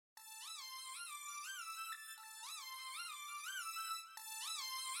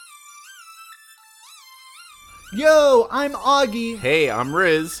Yo, I'm Augie. Hey, I'm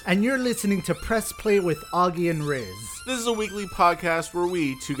Riz. And you're listening to Press Play with Augie and Riz. This is a weekly podcast where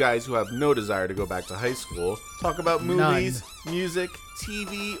we, two guys who have no desire to go back to high school, talk about movies, music,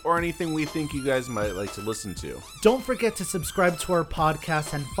 TV, or anything we think you guys might like to listen to. Don't forget to subscribe to our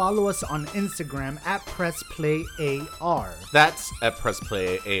podcast and follow us on Instagram at PressPlayAR. That's at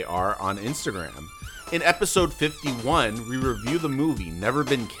PressPlayAR on Instagram. In episode 51, we review the movie Never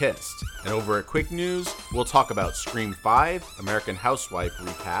Been Kissed. And over at Quick News, we'll talk about Scream 5, American Housewife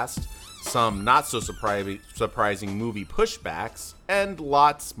recast, some not-so-surprising movie pushbacks, and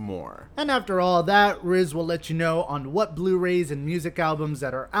lots more. And after all that, Riz will let you know on what Blu-rays and music albums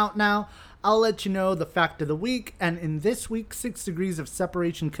that are out now. I'll let you know the fact of the week, and in this week, 6 Degrees of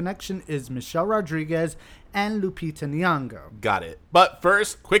Separation connection is Michelle Rodriguez and Lupita Nyong'o. Got it. But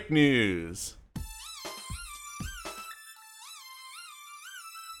first, Quick News.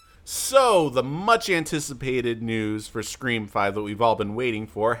 So, the much-anticipated news for Scream 5 that we've all been waiting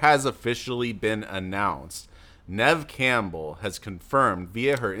for has officially been announced. Neve Campbell has confirmed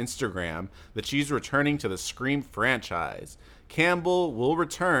via her Instagram that she's returning to the Scream franchise. Campbell will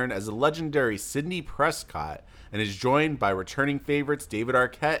return as a legendary Sidney Prescott and is joined by returning favorites David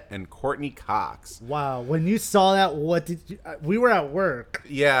Arquette and Courtney Cox. Wow, when you saw that, what did you... we were at work.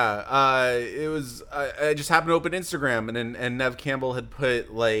 Yeah, it was... I just happened to open Instagram, and Neve Campbell had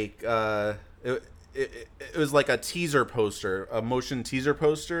put, like... It was like a teaser poster, a motion teaser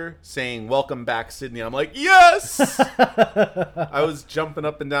poster, saying, "Welcome back, Sydney." I'm like, yes! I was jumping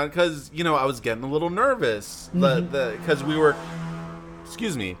up and down, because, I was getting a little nervous. Because we were...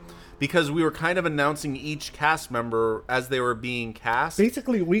 Excuse me. Because we were kind of announcing each cast member as they were being cast.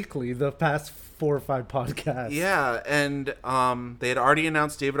 Basically weekly, the past 4 or 5 podcasts. Yeah, and they had already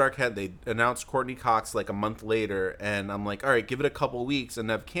announced David Arquette. They announced Courtney Cox like a month later. And I'm like, all right, give it a couple weeks. And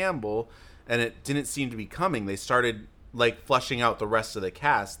Neve Campbell, and it didn't seem to be coming. They started like fleshing out the rest of the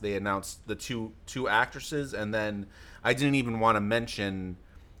cast. They announced the two actresses. And then I didn't even want to mention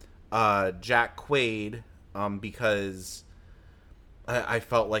Jack Quaid because... I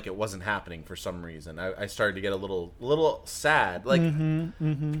felt like it wasn't happening for some reason. I started to get a little sad. Like,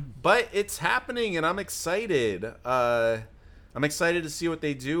 but it's happening, and I'm excited. I'm excited to see what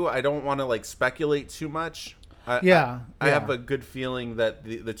they do. I don't want to like speculate too much. I have a good feeling that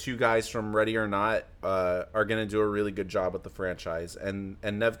the two guys from Ready or Not are going to do a really good job with the franchise. And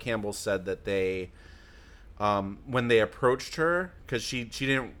Neve Campbell said that they, when they approached her, because she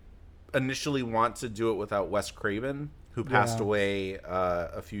didn't initially want to do it without Wes Craven, who passed away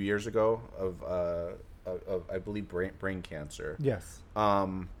a few years ago of I believe brain cancer. Yes.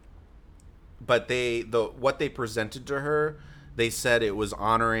 But what they presented to her, they said it was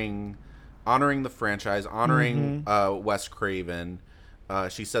honoring the franchise, honoring Wes Craven.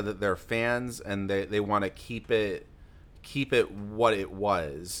 She said that they're fans and they want to keep it what it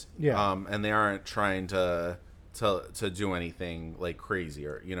was. Yeah. And they aren't trying to do anything like crazy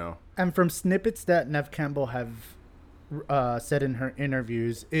or And from snippets that Neve Campbell have said in her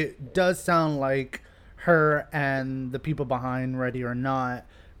interviews, it does sound like her and the people behind Ready or Not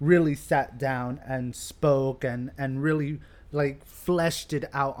really sat down and spoke and really like fleshed it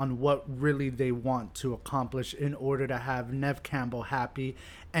out on what really they want to accomplish in order to have Neve Campbell happy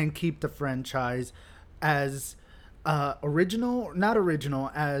and keep the franchise as as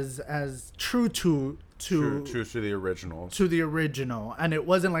true to the originals. To the original. And it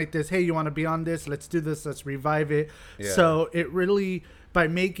wasn't like this, hey, you want to be on this? Let's do this. Let's revive it. Yeah. So it really, by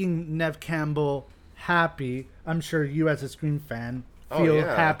making Neve Campbell happy, I'm sure you as a Scream fan feel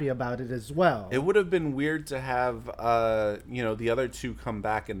happy about it as well. It would have been weird to have, the other two come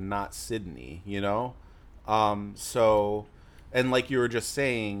back and not Sydney, So, and like you were just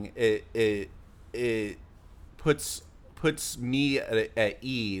saying, it puts me at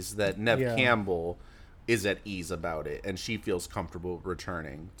ease that Neve Campbell is at ease about it, and she feels comfortable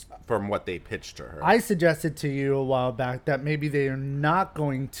returning from what they pitched to her. I suggested to you a while back that maybe they are not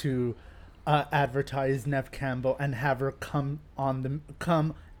going to advertise Neve Campbell and have her come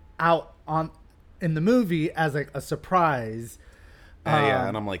out in the movie as like a surprise.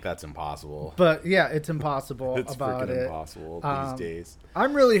 And I'm like, that's impossible. But yeah, it's impossible. It's about freaking it. Impossible these days.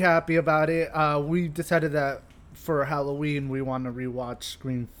 I'm really happy about it. We decided that for Halloween we want to rewatch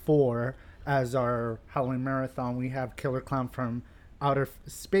Scream 4 as our Halloween marathon. We have Killer Clown from Outer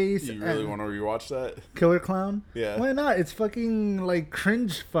Space. You really want to rewatch that? Killer Clown? Yeah. Why not? It's fucking like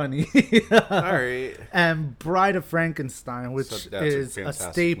cringe funny. All right. And Bride of Frankenstein, which is a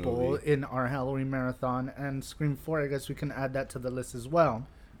staple movie in our Halloween marathon. And Scream 4, I guess we can add that to the list as well.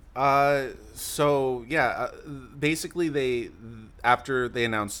 So yeah, basically after they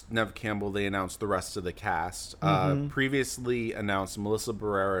announced Nev Campbell, they announced the rest of the cast. Previously announced Melissa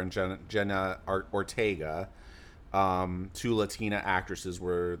Barrera and Jenna Ortega, two Latina actresses,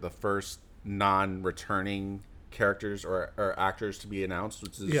 were the first non-returning characters or actors to be announced,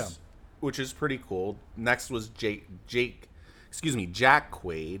 Yeah. which is pretty cool. Next was Jack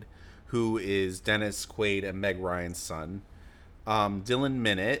Quaid, who is Dennis Quaid and Meg Ryan's son. Dylan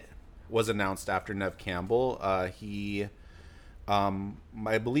Minnett was announced after Nev Campbell. I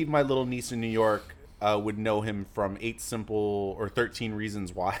believe my little niece in New York would know him from 13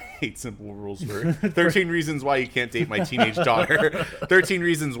 Reasons Why. 8 Simple Rules for 13 Reasons Why You Can't Date My Teenage Daughter. 13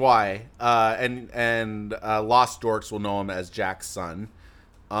 Reasons Why. And Lost Dorks will know him as Jack's son.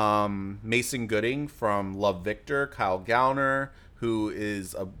 Mason Gooding from Love Victor. Kyle Gallner, who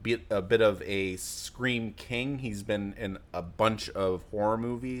is a bit of a Scream king. He's been in a bunch of horror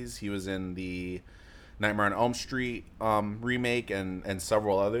movies. He was in the Nightmare on Elm Street remake and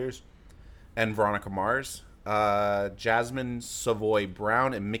several others. And Veronica Mars, Jasmine Savoy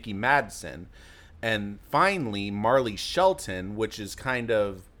Brown, and Mickey Madsen. And finally, Marley Shelton, which is kind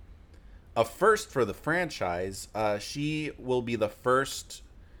of a first for the franchise. She will be the first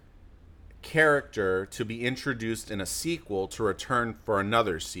character to be introduced in a sequel to return for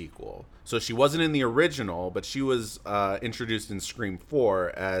another sequel. So she wasn't in the original, but she was introduced in Scream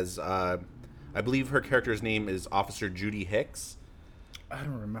 4 as, I believe her character's name is Officer Judy Hicks. I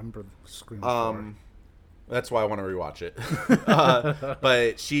don't remember Scream 4. That's why I want to rewatch it.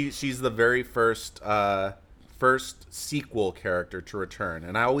 But she's the very first sequel character to return.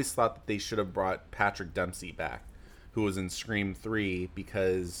 And I always thought that they should have brought Patrick Dempsey back, who was in Scream 3,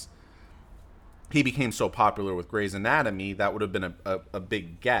 because he became so popular with Grey's Anatomy. That would have been a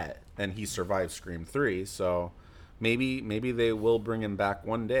big get, and he survived Scream 3. So maybe they will bring him back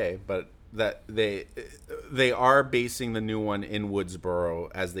one day, but that they are basing the new one in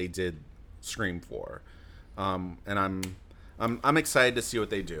Woodsboro as they did Scream 4, and I'm excited to see what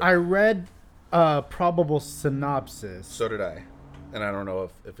they do. I read a probable synopsis. So did I, and I don't know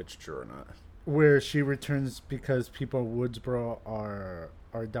if it's true or not. Where she returns because people in Woodsboro are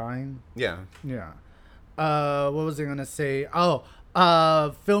dying. Yeah. Yeah. What was I gonna say?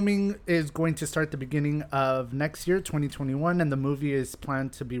 Filming is going to start the beginning of next year, 2021, and the movie is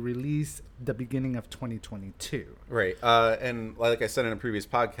planned to be released the beginning of 2022. Right. And like I said in a previous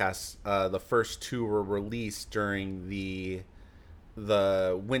podcast, the first two were released during the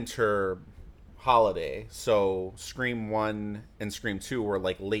winter holiday. So Scream 1 and Scream 2 were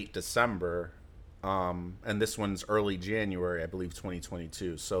like late December. And this one's early January, I believe,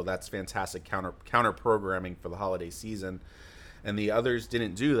 2022. So that's fantastic counter programming for the holiday season. And the others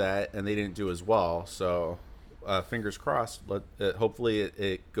didn't do that, and they didn't do as well. So fingers crossed. Hopefully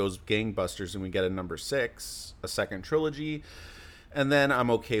it goes gangbusters and we get a number 6, a second trilogy. And then I'm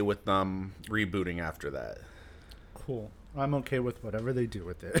okay with them rebooting after that. Cool. I'm okay with whatever they do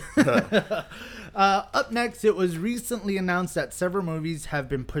with it. Up next, it was recently announced that several movies have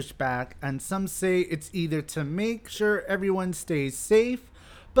been pushed back, and some say it's either to make sure everyone stays safe,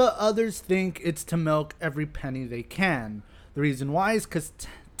 but others think it's to milk every penny they can. The reason why is because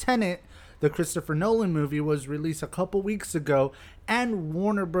Tenet, the Christopher Nolan movie, was released a couple weeks ago, and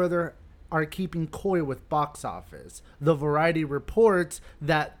Warner Brother are keeping coy with box office. The Variety reports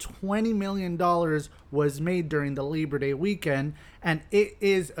that $20 million was made during the Labor Day weekend, and it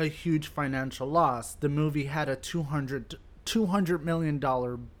is a huge financial loss. The movie had a $200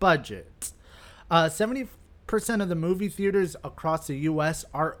 million budget. 70% of the movie theaters across the U.S.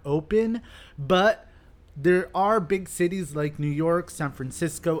 are open, but there are big cities like New York, San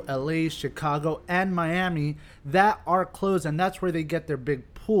Francisco, LA, Chicago, and Miami that are closed, and that's where they get their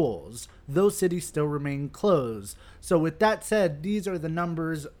big pools. Those cities still remain closed. So with that said, these are the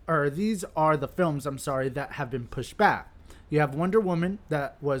films, that have been pushed back. You have Wonder Woman,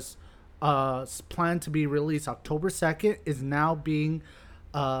 that was planned to be released October 2nd, is now being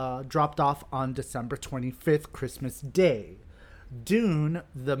dropped off on December 25th, Christmas Day. Dune,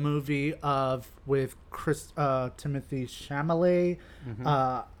 the movie with Timothée Chalamet,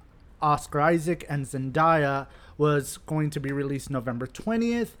 Oscar Isaac, and Zendaya, was going to be released November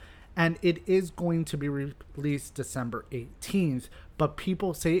 20th, and it is going to be released December 18th. But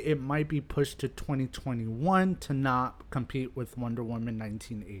people say it might be pushed to 2021 to not compete with Wonder Woman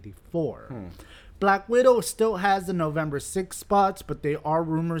 1984. Black Widow still has the November 6th spots, but there are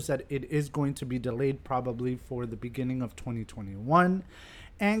rumors that it is going to be delayed probably for the beginning of 2021.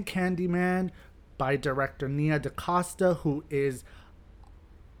 And Candyman by director Nia DaCosta, who is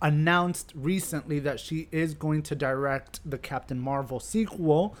announced recently that she is going to direct the Captain Marvel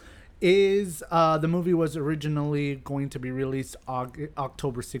sequel. The movie was originally going to be released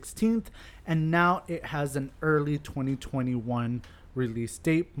October 16th, and now it has an early 2021 release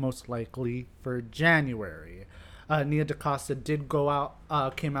date, most likely for January. Nia DaCosta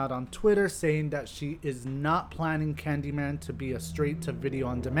came out on Twitter saying that she is not planning Candyman to be a straight-to-video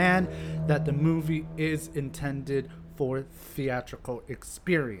on demand, that the movie is intended for theatrical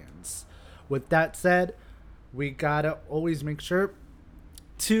experience. With that said, we gotta always make sure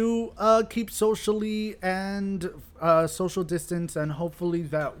to keep socially and social distance, and hopefully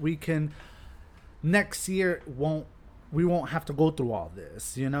that we can next year we won't have to go through all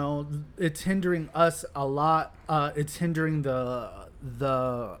this. You know, it's hindering us a lot. It's hindering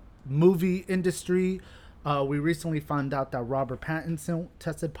the movie industry. We recently found out that Robert Pattinson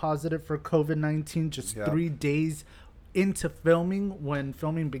tested positive for COVID-19 just 3 days into filming, when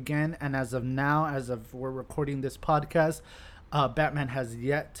filming began. And as of now, as of we're recording this podcast, Batman has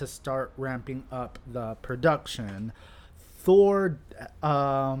yet to start ramping up the production. Thor,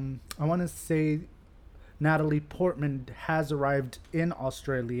 I want to say Natalie Portman has arrived in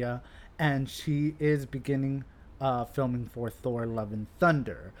Australia, and she is beginning filming for Thor: Love and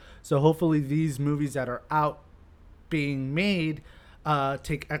Thunder. So hopefully these movies that are out being made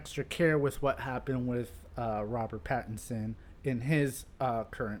take extra care with what happened with Robert Pattinson in his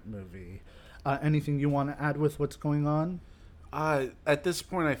current movie. Anything you want to add with what's going on? At this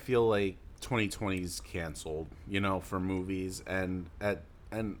point, I feel like 2020 is canceled, for movies, and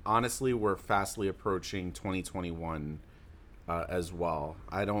honestly, we're fastly approaching 2021 as well.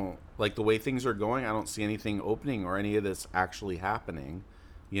 I don't like the way things are going. I don't see anything opening or any of this actually happening.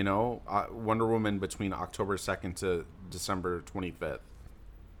 Wonder Woman between October 2nd to December 25th.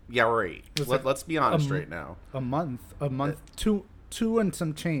 Yeah, right. Let's be honest right now. A month, two and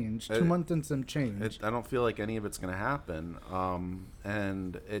some change. 2 months and some change. I don't feel like any of it's going to happen.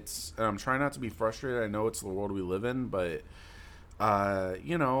 And I'm trying not to be frustrated. I know it's the world we live in, but I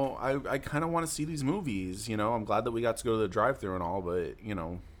kind of want to see these movies. I'm glad that we got to go to the drive-thru and all, but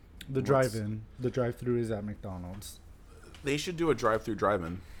the drive-thru is at McDonald's. They should do a drive-thru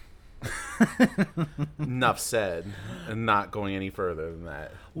drive-in. Enough said, and not going any further than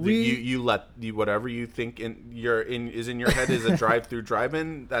that. You whatever you think is in your head is a drive-thru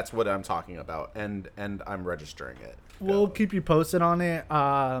drive-in. That's what I'm talking about, and I'm registering it. We'll keep you posted on it.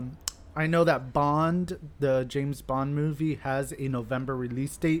 I know that Bond, the James Bond movie, has a November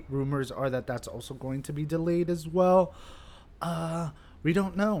release date. Rumors are that that's also going to be delayed as well. We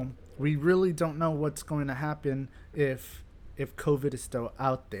don't know. We really don't know what's going to happen if COVID is still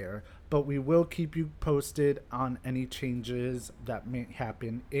out there. But we will keep you posted on any changes that may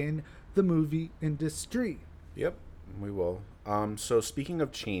happen in the movie industry. Yep, we will. So speaking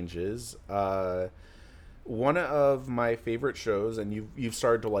of changes, one of my favorite shows, and you've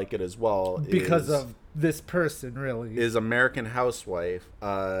started to like it as well, because of this person, really, is American Housewife.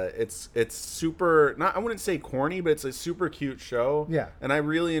 It's super, not, I wouldn't say corny, but it's a super cute show. Yeah, and I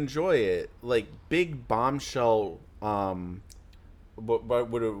really enjoy it. Like, big bombshell. What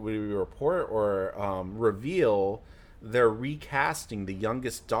would we report or reveal? They're recasting the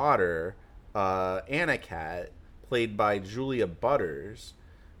youngest daughter, Anna Cat, played by Julia Butters.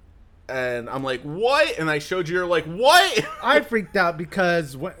 And I'm like, what? And I showed you, you're like, what? I freaked out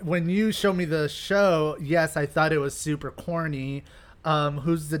because when you showed me the show, yes, I thought it was super corny.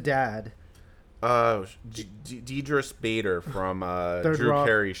 Who's the dad? Idris Bader from Drew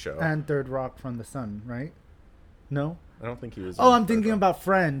Carey show. And Third Rock from the Sun, right? No? I don't think he was. Oh, I'm thinking about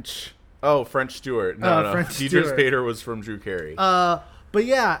French. Oh, French Stewart. No. French Idris Stewart. Bader was from Drew Carey. But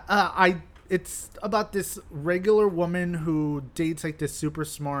yeah, it's about this regular woman who dates like this super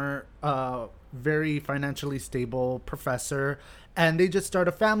smart, very financially stable professor, and they just start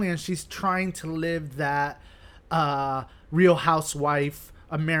a family, and she's trying to live that Real Housewife,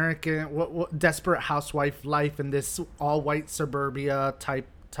 American, desperate housewife life in this all-white suburbia type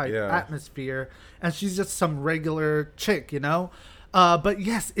atmosphere, and she's just some regular chick, but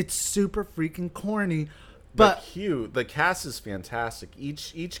yes, it's super freaking corny, but cute. The cast is fantastic.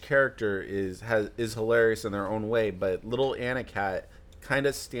 Each character is hilarious in their own way, but little Anna Cat kind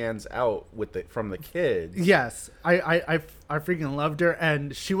of stands out from the kids. Yes, I freaking loved her,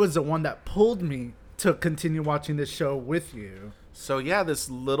 and she was the one that pulled me to continue watching this show with you. So yeah, this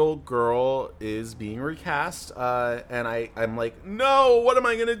little girl is being recast, and I'm like, no, what am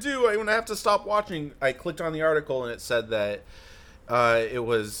I gonna do? I'm gonna have to stop watching. I clicked on the article, and it said that it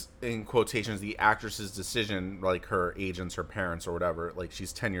was, in quotations, the actress's decision, like her agents, her parents, or whatever. Like,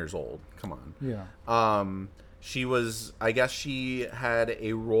 she's 10 years old. Come on. Yeah. I guess she had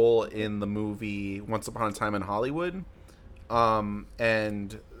a role in the movie Once Upon a Time in Hollywood.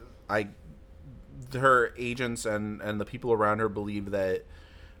 And I her agents and the people around her believe that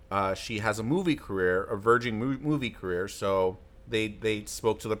she has a movie career, a verging movie career. So they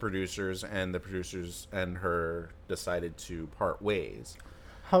spoke to the producers, and the producers and her decided to part ways.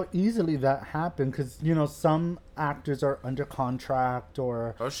 How easily that happened, because some actors are under contract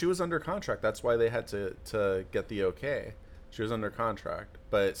or. Oh, she was under contract. That's why they had to get the okay. She was under contract,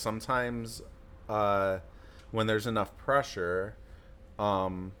 but sometimes when there's enough pressure,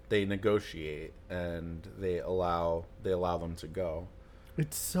 they negotiate and they allow them to go.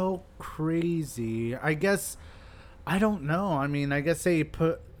 It's so crazy. I guess I don't know. I mean, I guess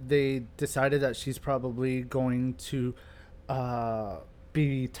they decided that she's probably going to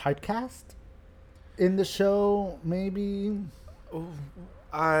be typecast in the show, maybe.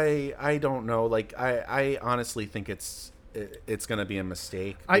 I don't know. Like I honestly think it's gonna be a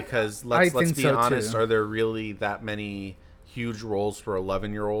mistake, because let's be honest. Too. Are there really that many huge roles for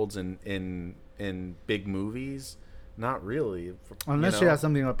 11-year-olds in big movies? Not really. Unless she has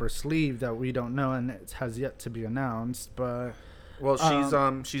something up her sleeve that we don't know and it has yet to be announced. But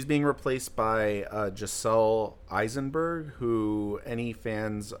she's being replaced by Giselle Eisenberg, who any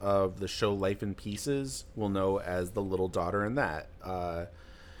fans of the show Life in Pieces will know as the little daughter in that.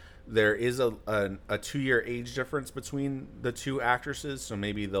 There is a 2-year age difference between the two actresses, so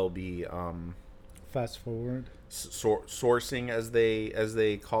maybe they'll be fast forward sourcing, as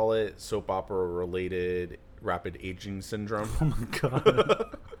they call it, soap opera related rapid aging syndrome. Oh my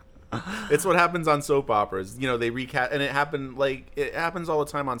god. It's what happens on soap operas. They recast, and it happens all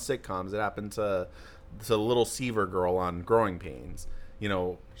the time on sitcoms. It happened to little Seaver girl on Growing Pains.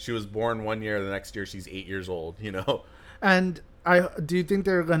 She was born one year, the next year she's 8 years old. And do you think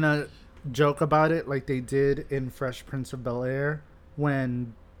they're gonna joke about it like they did in Fresh Prince of Bel-Air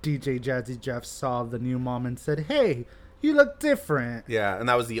when DJ Jazzy Jeff saw the new mom and said, "Hey, you look different." Yeah, and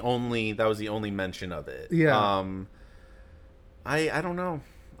that was the only mention of it. Yeah. I don't know.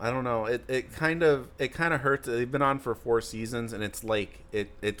 It kind of hurts. They've been on for 4 seasons, and it's like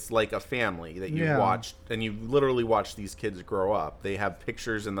a family that you watched, and you literally watch these kids grow up. They have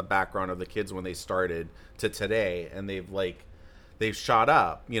pictures in the background of the kids when they started to today, and they've shot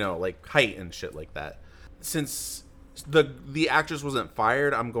up, like height and shit like that. Since the actress wasn't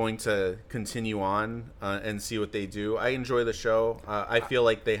fired, I'm going to continue on and see what they do. I enjoy the show. I feel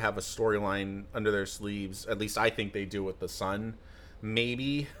like they have a storyline under their sleeves. At least I think they do with the son.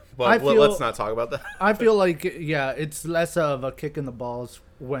 Maybe, but let's not talk about that. I feel like, it's less of a kick in the balls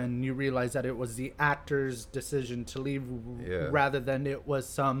when you realize that it was the actor's decision to leave, rather than it was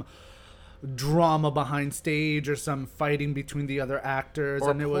some drama behind stage or some fighting between the other actors.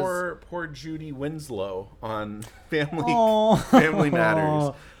 Or and poor Judy Winslow on Family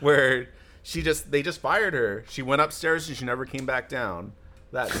Matters, where they just fired her. She went upstairs and she never came back down.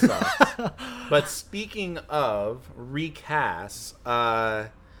 That sucks. But speaking of recasts,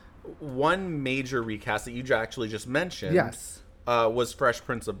 one major recast that you actually just mentioned, was Fresh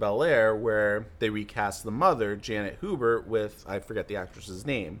Prince of Bel-Air, where they recast the mother, Janet Hubert, with, I forget the actress's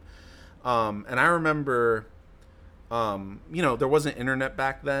name. And I remember, there wasn't internet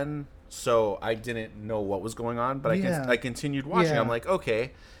back then, so I didn't know what was going on, but I continued watching. I'm like,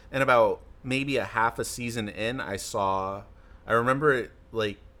 okay. And about maybe a half a season in, I remember it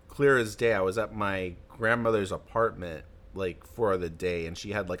like clear as day. I was at my grandmother's apartment like for the day, and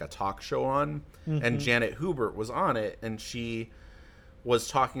she had like a talk show on, and Janet Hubert was on it, and she was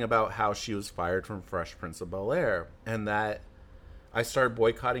talking about how she was fired from Fresh Prince of Bel-Air, and that I started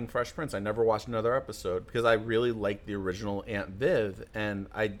boycotting Fresh Prince. I never watched another episode because I really liked the original Aunt Viv, and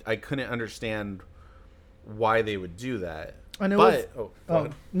I couldn't understand why they would do that. And go ahead.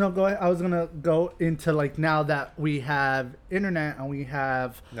 I was gonna go into like, now that we have internet and we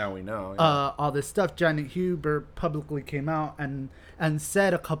have all this stuff. Janet Hubert publicly came out and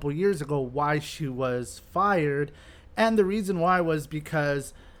said a couple years ago why she was fired, and the reason why was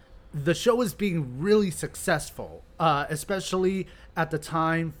because the show was being really successful, especially at the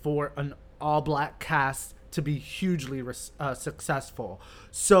time for an all-black cast to be hugely successful.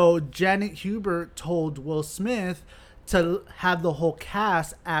 So Janet Hubert told Will Smith to have the whole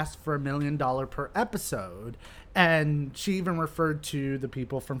cast ask for $1 million per episode, and she even referred to the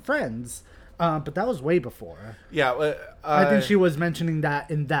people from Friends, but that was way before. I think she was mentioning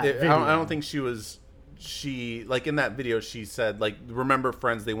that in that video. I don't think she like in that video she said, like, remember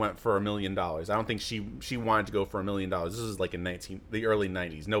Friends, they went for $1 million. I don't think she wanted to go for $1 million. This is like in the early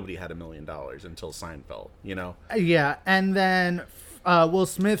 90s. Nobody had $1 million until Seinfeld, and then Will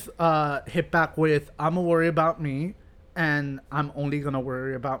Smith hit back with, "I'm gonna worry about me, and I'm only gonna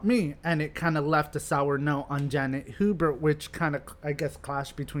worry about me," and it kind of left a sour note on Janet Hubert, which kind of, I guess,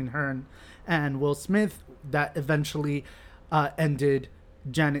 clashed between her and Will Smith. That eventually ended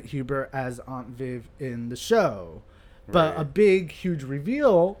Janet Hubert as Aunt Viv in the show. But Right. a big, huge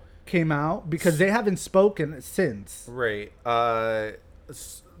reveal came out because they haven't spoken since. Right.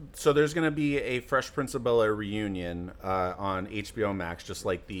 So there's going to be a Fresh Prince of Bel-Air reunion on HBO Max, just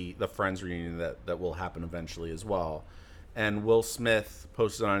like the Friends reunion that will happen eventually as well. And Will Smith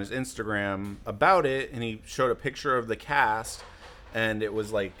posted on his Instagram about it, and he showed a picture of the cast, and it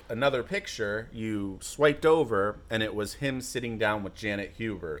was like another picture. You swiped over, and it was him sitting down with Janet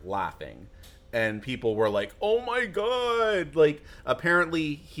Hubert laughing. And people were like, "Oh my God!" Like,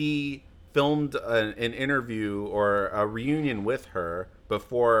 apparently he filmed an interview or a reunion with her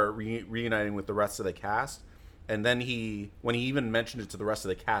before reuniting with the rest of the cast. And then when he even mentioned it to the rest of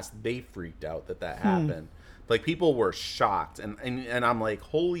the cast, they freaked out that happened. Like, people were shocked. And I'm like,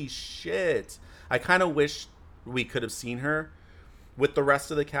 holy shit. I kind of wish we could have seen her with the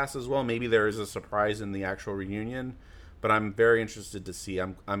rest of the cast as well. Maybe there is a surprise in the actual reunion. But I'm very interested to see.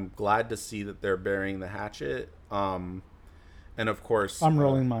 I'm glad to see that they're burying the hatchet. And of course, I'm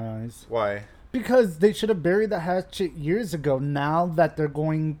rolling my eyes. Why? Because they should have buried the hatchet years ago. Now that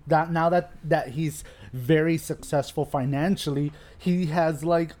that he's very successful financially, he has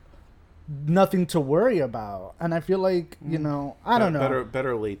like nothing to worry about. And I feel like, I don't know.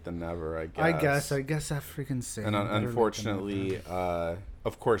 Better late than never, I guess. I guess that freaking saying. And unfortunately,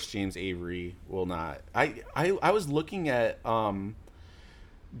 of course, James Avery will not. I was looking at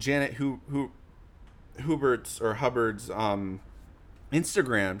Janet Hubbard's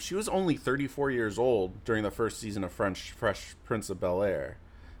Instagram. She was only 34 years old during the first season of Fresh Prince of Bel-Air,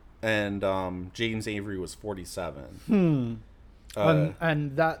 and James Avery was 47.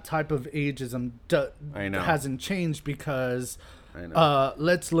 And that type of ageism I know. hasn't changed because I know.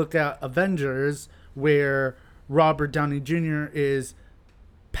 let's look at Avengers, where Robert Downey Jr. is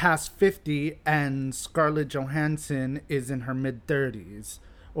past 50 and Scarlett Johansson is in her mid-30s.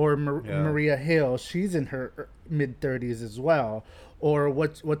 Or Maria Hill, she's in her mid-30s as well. Or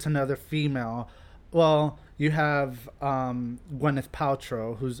what's another female? Well, you have Gwyneth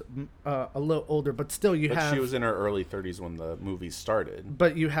Paltrow, who's a little older, but still She was in her early 30s when the movie started.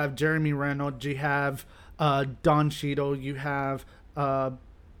 But you have Jeremy Reynolds, you have Don Cheadle, you have the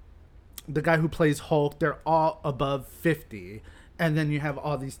guy who plays Hulk. They're all above 50. And then you have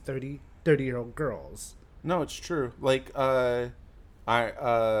all these 30-year-old girls. No, it's true. Like,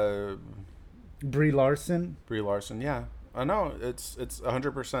 Brie Larson, yeah. I know it's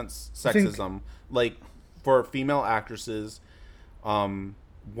 100% sexism. Like, for female actresses,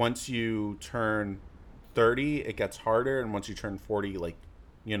 once you turn 30, it gets harder, and once you turn 40, like,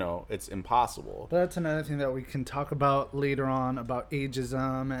 it's impossible. But that's another thing that we can talk about later on, about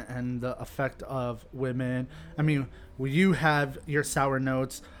ageism and the effect of women. I mean, you have your sour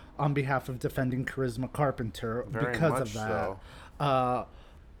notes on behalf of defending Charisma Carpenter because of that. So.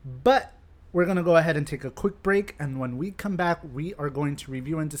 But we're going to go ahead and take a quick break, and when we come back, we are going to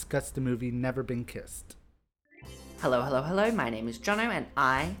review and discuss the movie Never Been Kissed. Hello, hello, hello. My name is Jono, and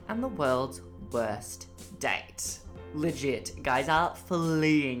I am the world's worst date. Legit, guys are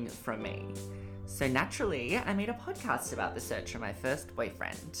fleeing from me. So naturally, I made a podcast about the search for my first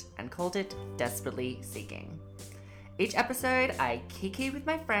boyfriend and called it Desperately Seeking. Each episode, I kiki with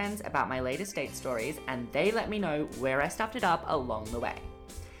my friends about my latest date stories, and they let me know where I stuffed it up along the way.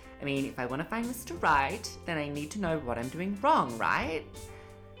 I mean, if I want to find Mr. Right, then I need to know what I'm doing wrong, right?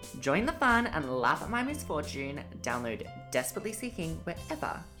 Join the fun and laugh at my misfortune. Download Desperately Seeking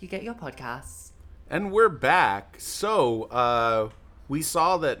wherever you get your podcasts. And we're back. So, we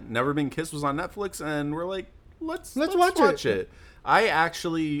saw that Never Been Kissed was on Netflix, and we're like, let's watch it. I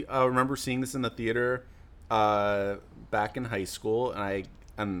actually remember seeing this in the theater back in high school,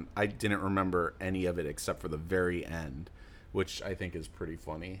 and I didn't remember any of it except for the very end, which I think is pretty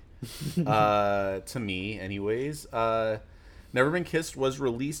funny to me, anyways. Never Been Kissed was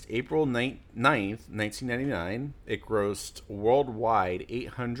released April 9th, 1999. It grossed worldwide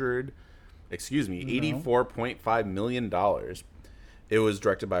 $84.5 million. It was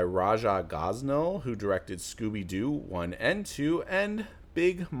directed by Raja Gosnell, who directed Scooby-Doo 1 and 2 and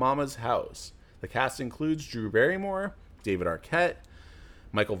Big Mama's House. The cast includes Drew Barrymore, David Arquette,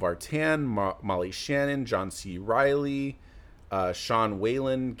 Michael Vartan, Molly Shannon, John C. Reilly, Sean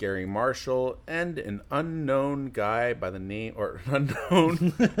Whalen, Gary Marshall, and an unknown guy by the name, or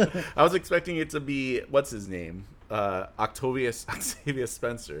unknown. I was expecting it to be, what's his name? Octavius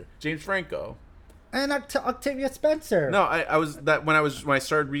Spencer. James Franco. And Octavia Spencer. No, I was that when I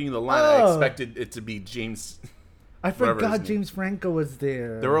started reading the line, I expected it to be James. I forgot James Franco was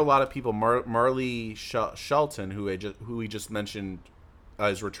there. There were a lot of people. Marley Shelton, who we just mentioned,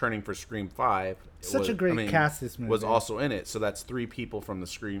 is returning for Scream 5. Such a great cast. This movie was also in it. So that's 3 people from the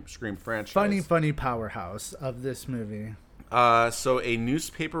Scream franchise. Funny powerhouse of this movie. So a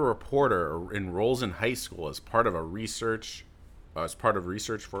newspaper reporter enrolls in high school as part of research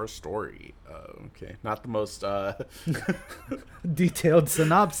for a story. Okay, not the most detailed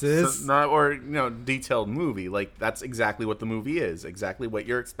synopsis, detailed movie. Like that's exactly what the movie is. Exactly what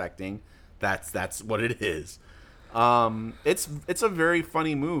you're expecting. That's what it is. It's a very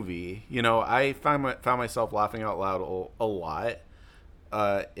funny movie. You know, I found myself laughing out loud a lot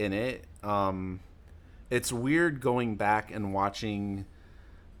in it. It's weird going back and watching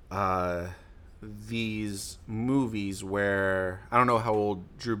these movies where I don't know how old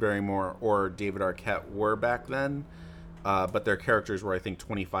Drew Barrymore or David Arquette were back then, but their characters were I think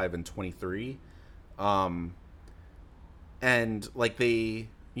 25 and 23, and like they,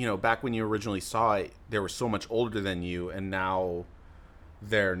 you know, back when you originally saw it, they were so much older than you, and now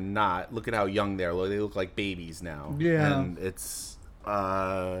they're not. Look at how young they are. They look like babies now. Yeah, and it's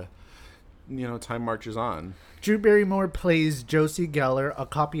you know, time marches on. Drew Barrymore plays Josie Geller, a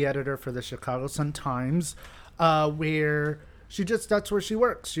copy editor for the Chicago Sun-Times, where that's where she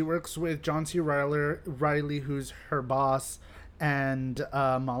works. She works with John C. Reilly, who's her boss, and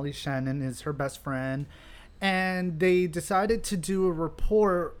Molly Shannon is her best friend. And they decided to do a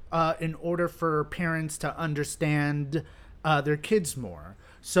report in order for parents to understand their kids more.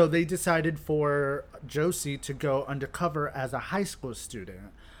 So they decided for Josie to go undercover as a high school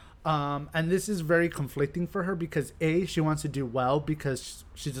student. And this is very conflicting for her because A, she wants to do well because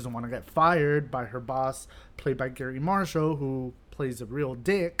she doesn't want to get fired by her boss, played by Gary Marshall, who plays a real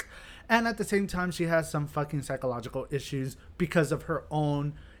dick. And at the same time, she has some fucking psychological issues because of her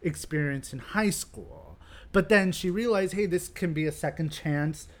own experience in high school. But then she realized, hey, this can be a second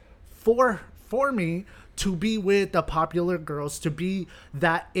chance for me to be with the popular girls, to be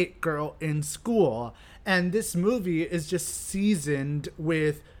that it girl in school. And this movie is just seasoned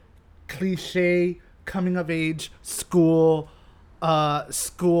with cliche coming of age school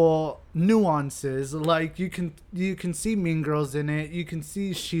nuances. Like you can see Mean Girls in it, you can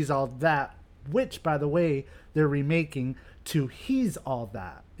see She's All That, which by the way they're remaking to He's All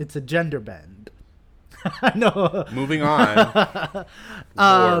That. It's a gender bend. I know. Moving on.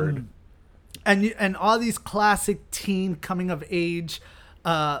 And all these classic teen coming of age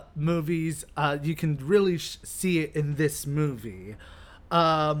movies, you can really see it in this movie.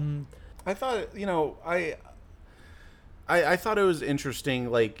 I thought, you know, I thought it was interesting.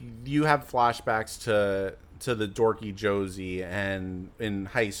 Like you have flashbacks to the dorky Josie and in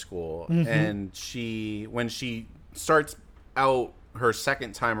high school, and when she starts out her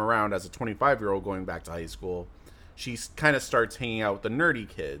second time around as a 25-year-old going back to high school, she kind of starts hanging out with the nerdy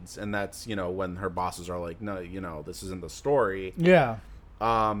kids, and that's, you know, when her bosses are like, no, you know, this isn't the story. Yeah.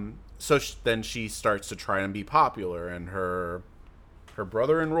 So then she starts to try and be popular, and her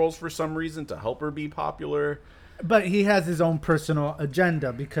brother enrolls for some reason to help her be popular. But he has his own personal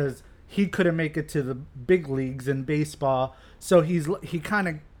agenda because he couldn't make it to the big leagues in baseball. So he kind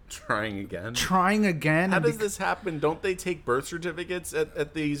of trying again. How does this happen? Don't they take birth certificates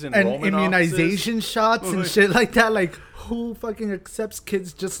at these enrollment and immunization offices? shots and shit like that? Like who fucking accepts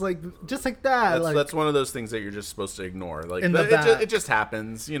kids just like that? That's one of those things that you're just supposed to ignore. Like it just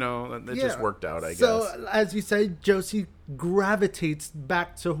happens, you know. It just worked out, I guess. So as you say, Josie gravitates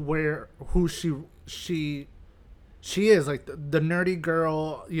back to who she is, like the nerdy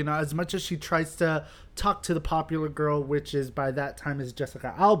girl, you know, as much as she tries to talk to the popular girl, which is by that time is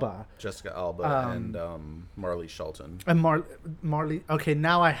Jessica Alba and Marley Shelton. And Marley. Okay,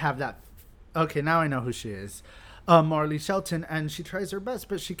 now I have that. Okay, now I know who she is. Marley Shelton, and she tries her best,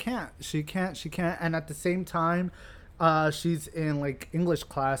 but she can't. And at the same time, she's in like English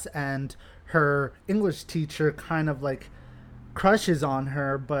class, and her English teacher kind of like crushes on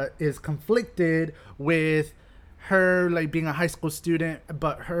her, but is conflicted with her like being a high school student,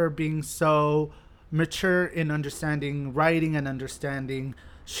 but her being so mature in understanding writing and understanding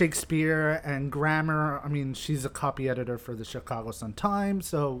Shakespeare and grammar. I mean, she's a copy editor for the Chicago Sun-Times,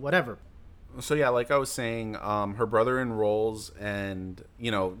 so whatever. So yeah, like I was saying, her brother enrolls, and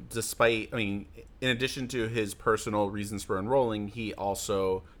you know, in addition to his personal reasons for enrolling, he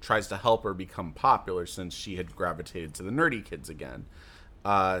also tries to help her become popular since she had gravitated to the nerdy kids again.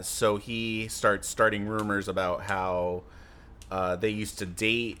 So he starting rumors about how they used to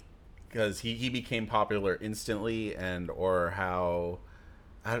date because he became popular instantly, or how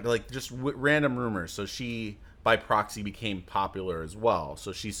like just random rumors. So she by proxy became popular as well.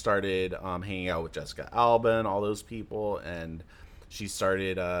 So she started hanging out with Jessica Alba and all those people, and she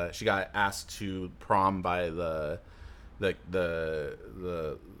started. She got asked to prom by the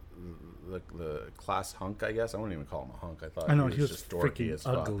class hunk, I guess. I wouldn't even call him a hunk. I thought I know he was just dorky freaking as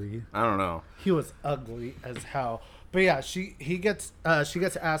fuck. ugly. I don't know. He was ugly as hell. But yeah, she gets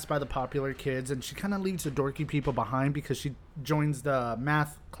asked by the popular kids, and she kind of leaves the dorky people behind because she joins the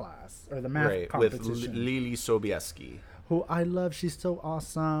math class or the math competition with Lily Sobieski, who I love. She's so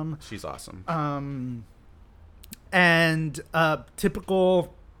awesome. She's awesome. And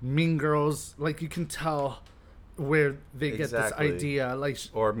typical Mean Girls, like you can tell where they get this idea, like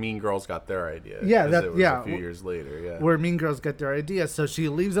or Mean Girls got their idea. Yeah, a few years later. Yeah, where Mean Girls get their idea. So she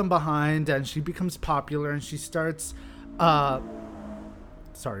leaves them behind, and she becomes popular, and she starts, motorcycle.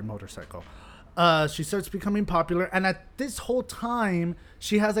 She starts becoming popular, and at this whole time,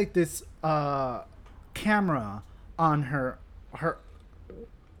 she has like this camera on her,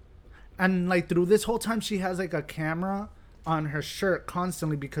 and like through this whole time, she has like a camera on her shirt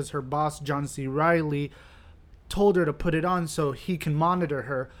constantly because her boss John C. Reilly told her to put it on so he can monitor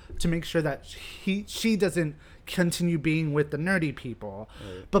her to make sure that she doesn't continue being with the nerdy people.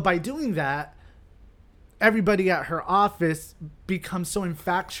 Right. But by doing that, everybody at her office becomes so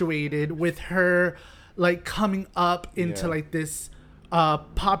infatuated with her, like coming up into like this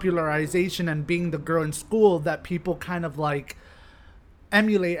popularization and being the girl in school that people kind of like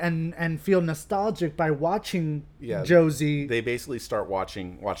emulate and feel nostalgic by watching Josie. They basically start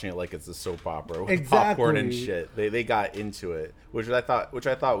watching it like it's a soap opera with popcorn and shit. They got into it, which I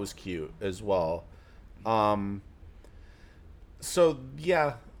thought was cute as well. Then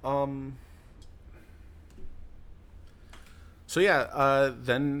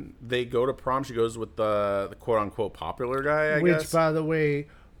they go to prom. She goes with the quote unquote popular guy, I guess. Which, by the way,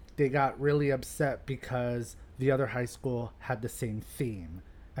 they got really upset because the other high school had the same theme,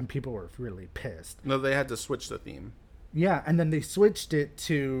 and people were really pissed. No, they had to switch the theme. Yeah, and then they switched it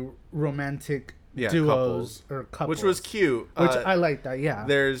to romantic duos or couples. Which was cute. Which I like that, yeah.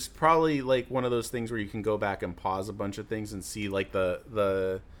 There's probably like one of those things where you can go back and pause a bunch of things and see like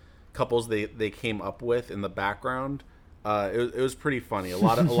the couples they came up with in the background. It was pretty funny. A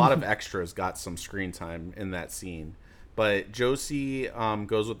lot of extras got some screen time in that scene. But Josie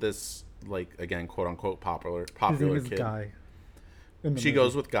goes with this, like, again, quote unquote popular His name is kid. Guy. She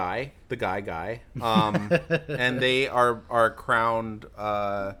goes with Guy, the guy. And they are crowned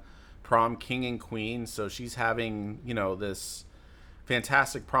prom king and queen. So she's having, this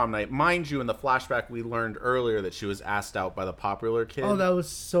fantastic prom night. Mind you, in the flashback, we learned earlier that she was asked out by the popular kid. Oh, that was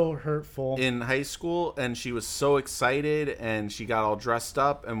so hurtful. In high school, and she was so excited, and she got all dressed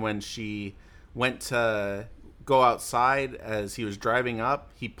up, and when she went to go outside as he was driving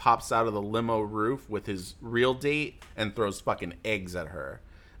up, he pops out of the limo roof with his real date and throws fucking eggs at her.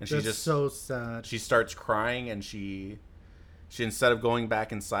 And That's just so sad. She starts crying, and she instead of going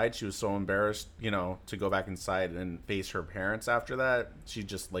back inside, she was so embarrassed, to go back inside and face her parents after that. She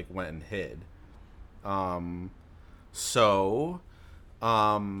just like went and hid. Her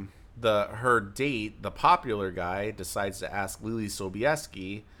date, the popular guy, decides to ask Lily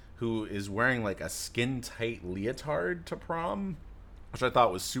Sobieski, who is wearing like a skin tight leotard to prom, which I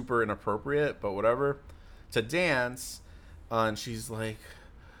thought was super inappropriate, but whatever, to dance. And she's like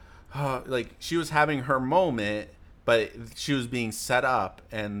she was having her moment, but she was being set up,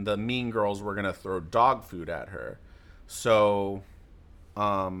 and the mean girls were gonna throw dog food at her. So,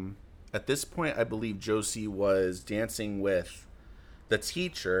 at this point, I believe Josie was dancing with the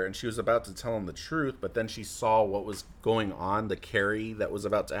teacher, and she was about to tell him the truth, but then she saw what was going on, the carry that was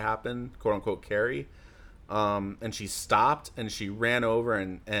about to happen, quote unquote carry, and she stopped and she ran over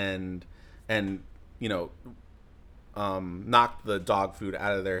and knocked the dog food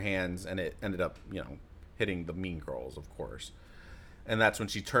out of their hands, and it ended up hitting the mean girls, of course. And that's when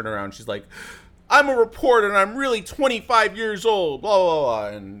she turned around. She's like, "I'm a reporter and I'm really 25 years old, blah blah blah,"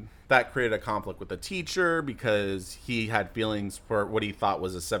 and that created a conflict with the teacher because he had feelings for what he thought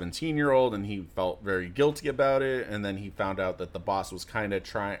was a 17-year-old, and he felt very guilty about it. And then he found out that the boss was kind of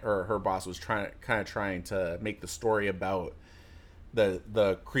trying to make the story about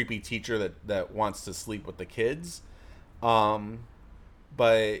the creepy teacher that wants to sleep with the kids.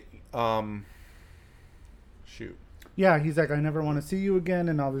 Shoot. Yeah, he's like, "I never want to see you again,"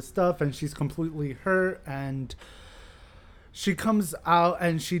 and all this stuff, and she's completely hurt, and she comes out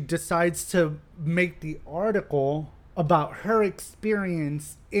and she decides to make the article about her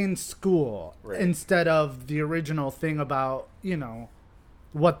experience in school, right, instead of the original thing about,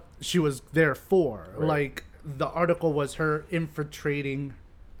 what she was there for. Right. Like, the article was her infiltrating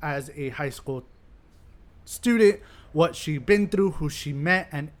as a high school student, what she'd been through, who she met,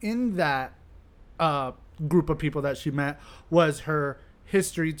 and in that group of people that she met was her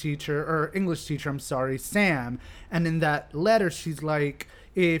history teacher, or English teacher, I'm sorry, Sam. And in that letter, she's like,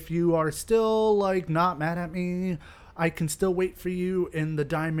 if you are still like not mad at me, I can still wait for you in the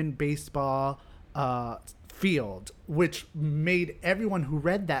diamond baseball field, which made everyone who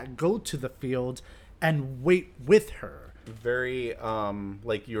read that go to the field and wait with her. Very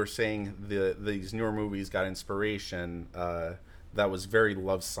like you were saying, these newer movies got inspiration that was very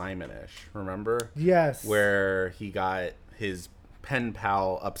Love Simon-ish, remember? Yes. Where he got his pen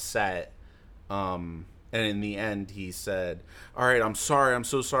pal upset, and in the end he said, all right, I'm sorry, I'm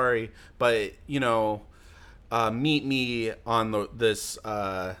so sorry, but meet me on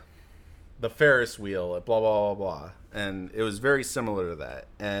the Ferris wheel at blah blah blah blah. And it was very similar to that.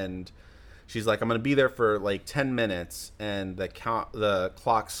 And she's like, I'm gonna be there for like 10 minutes, and the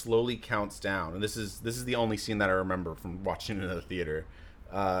clock slowly counts down. And this is the only scene that I remember from watching it in the theater.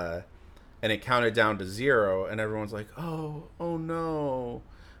 And it counted down to 0, and everyone's like, oh no.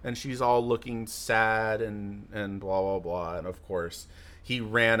 And she's all looking sad and blah blah blah. And of course, he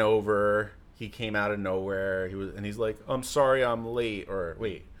ran over. He came out of nowhere. He's like, I'm sorry, I'm late. Or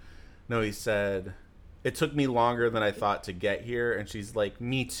wait, no, he said, it took me longer than I thought to get here. And she's like,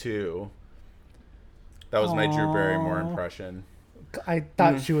 me too. That was my Drew Barrymore impression. I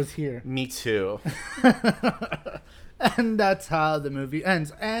thought she was here. Me too. And that's how the movie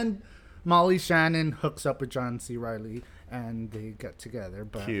ends. And Molly Shannon hooks up with John C. Reilly, and they get together.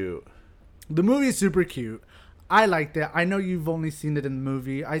 But cute. The movie is super cute. I liked it. I know you've only seen it in the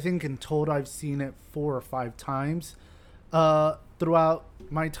movie. I think in total I've seen it 4 or 5 times throughout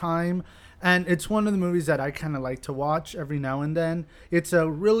my time. And it's one of the movies that I kind of like to watch every now and then. It's a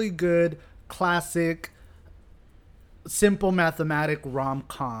really good, classic, simple mathematic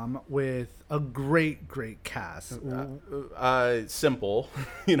rom-com with a great cast. Simple.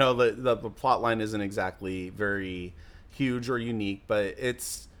 The plot line isn't exactly very huge or unique, but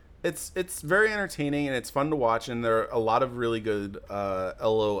it's very entertaining and it's fun to watch, and there are a lot of really good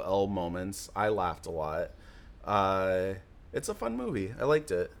LOL moments. I laughed a lot. It's a fun movie. I liked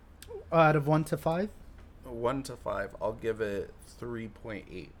it. Out of 1 to 5? 1 to 5. I'll give it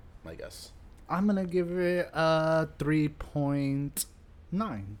 3.8, I guess. I'm going to give it a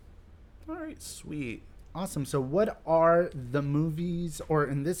 3.9. All right, sweet. Awesome. So what are the movies, or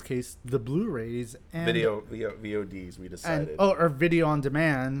in this case, the Blu-rays and VODs we decided. Or video on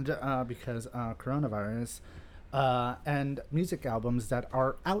demand because coronavirus, and music albums that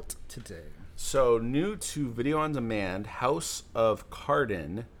are out today? So new to video on demand, House of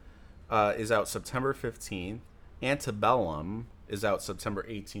Carden is out September 15th. Antebellum is out September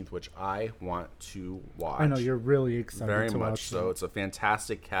 18th, which I want to watch. I know you're really excited. Very to much watch so. that. It's a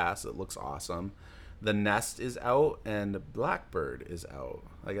fantastic cast. It looks awesome. The Nest is out and Blackbird is out.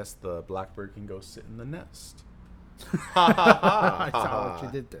 I guess the Blackbird can go sit in the nest. I saw what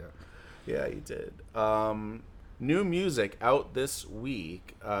you did there. Yeah, you did. New music out this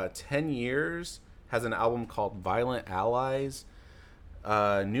week. 10 Years has an album called Violent Allies.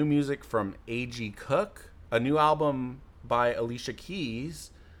 New music from A.G. Cook. A new album by Alicia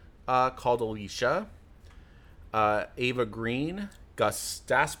Keys called Alicia. Ava Green, Gus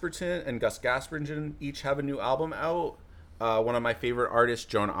Gasperton each have a new album out. One of my favorite artists,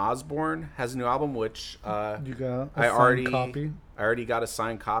 Joan Osborne, has a new album, which you got a signed copy? I already got a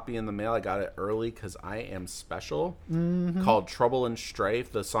signed copy in the mail. I got it early because I am special. Called Trouble and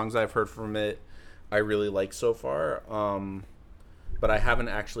Strife. The songs I've heard from it, I really like so far. But I haven't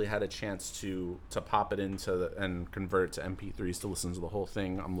actually had a chance to pop it into and convert it to MP3s to listen to the whole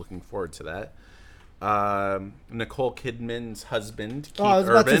thing. I'm looking forward to that. Nicole Kidman's husband, Keith I was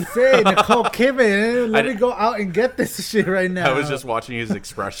Urban. about to say, Nicole Kidman. Let me go out and get this shit right now. I was just watching his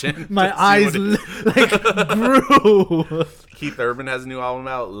expression. My eyes grew. Keith Urban has a new album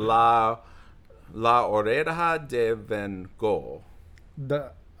out, La Oreja de Van Gogh.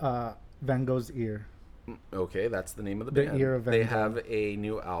 The Van Gogh's ear. Okay, that's the name of the The band. Ear of Van They Gogh. have a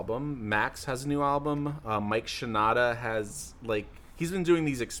new album. Max has a new album. Mike Shinoda has, he's been doing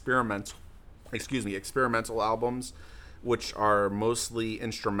these experimental albums, which are mostly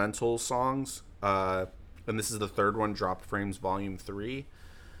instrumental songs. And this is the third one, Drop Frames Volume 3.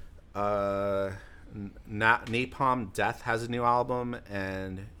 Napalm Death has a new album,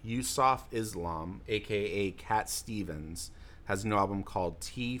 and Yusuf Islam, a.k.a. Cat Stevens, has a new album called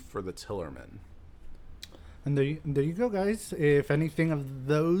Tea for the Tillerman. And there you go, guys. If anything of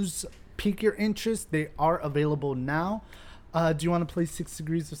those pique your interest, they are available now. Do you want to play 6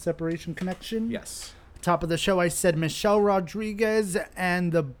 Degrees of Separation Connection? Yes. top of the show, I said Michelle Rodriguez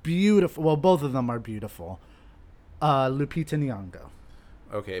and the beautiful, well, both of them are beautiful, Lupita Nyong'o.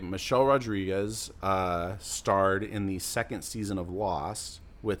 Okay, Michelle Rodriguez starred in the second season of Lost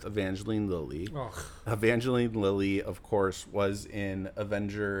with Evangeline Lilly. Ugh. Evangeline Lilly, of course, was in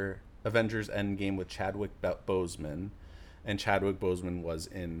Avengers Endgame with Chadwick Boseman. And Chadwick Boseman was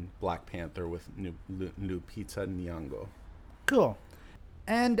in Black Panther with Lupita Nyong'o. Cool.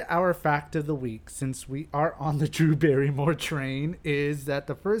 And our fact of the week, since we are on the Drew Barrymore train, is that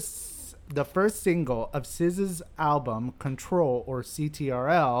the first single of SZA's album, Control, or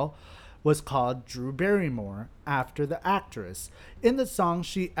CTRL, was called Drew Barrymore, after the actress. In the song,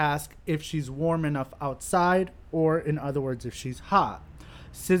 she asked if she's warm enough outside, or in other words, if she's hot.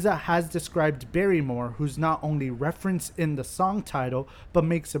 SZA has described Barrymore, who's not only referenced in the song title, but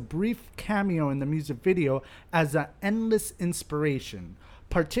makes a brief cameo in the music video, as an endless inspiration,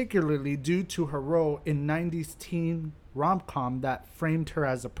 particularly due to her role in 90s teen rom-com that framed her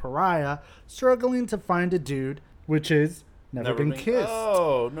as a pariah, struggling to find a dude, which is Never Been Kissed.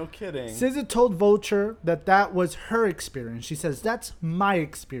 Oh, no kidding. SZA told Vulture that was her experience. She says, that's my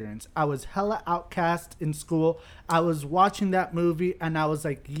experience. I was hella outcast in school. I was watching that movie and I was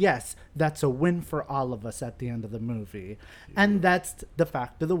like, yes, that's a win for all of us at the end of the movie. Yeah. And that's the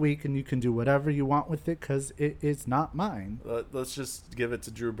fact of the week, and you can do whatever you want with it because it is not mine. Let's just give it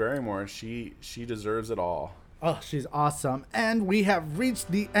to Drew Barrymore. She deserves it all. Oh, she's awesome. And we have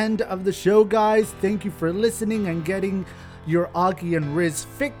reached the end of the show, guys. Thank you for listening and getting your Augie and Riz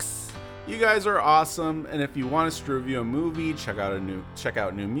fix. You guys are awesome, and if you want us to review a movie, check out new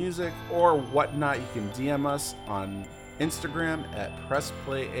music or whatnot, you can DM us on Instagram at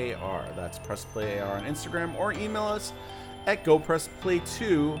PressPlayAR. That's PressPlayAR on Instagram, or email us at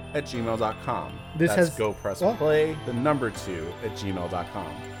gopressplay2@gmail.com. That's gopressplay2@gmail.com.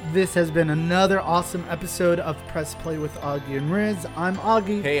 This has been another awesome episode of Press Play with Augie and Riz. I'm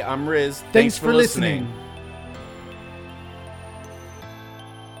Augie. Hey, I'm Riz. Thanks for listening.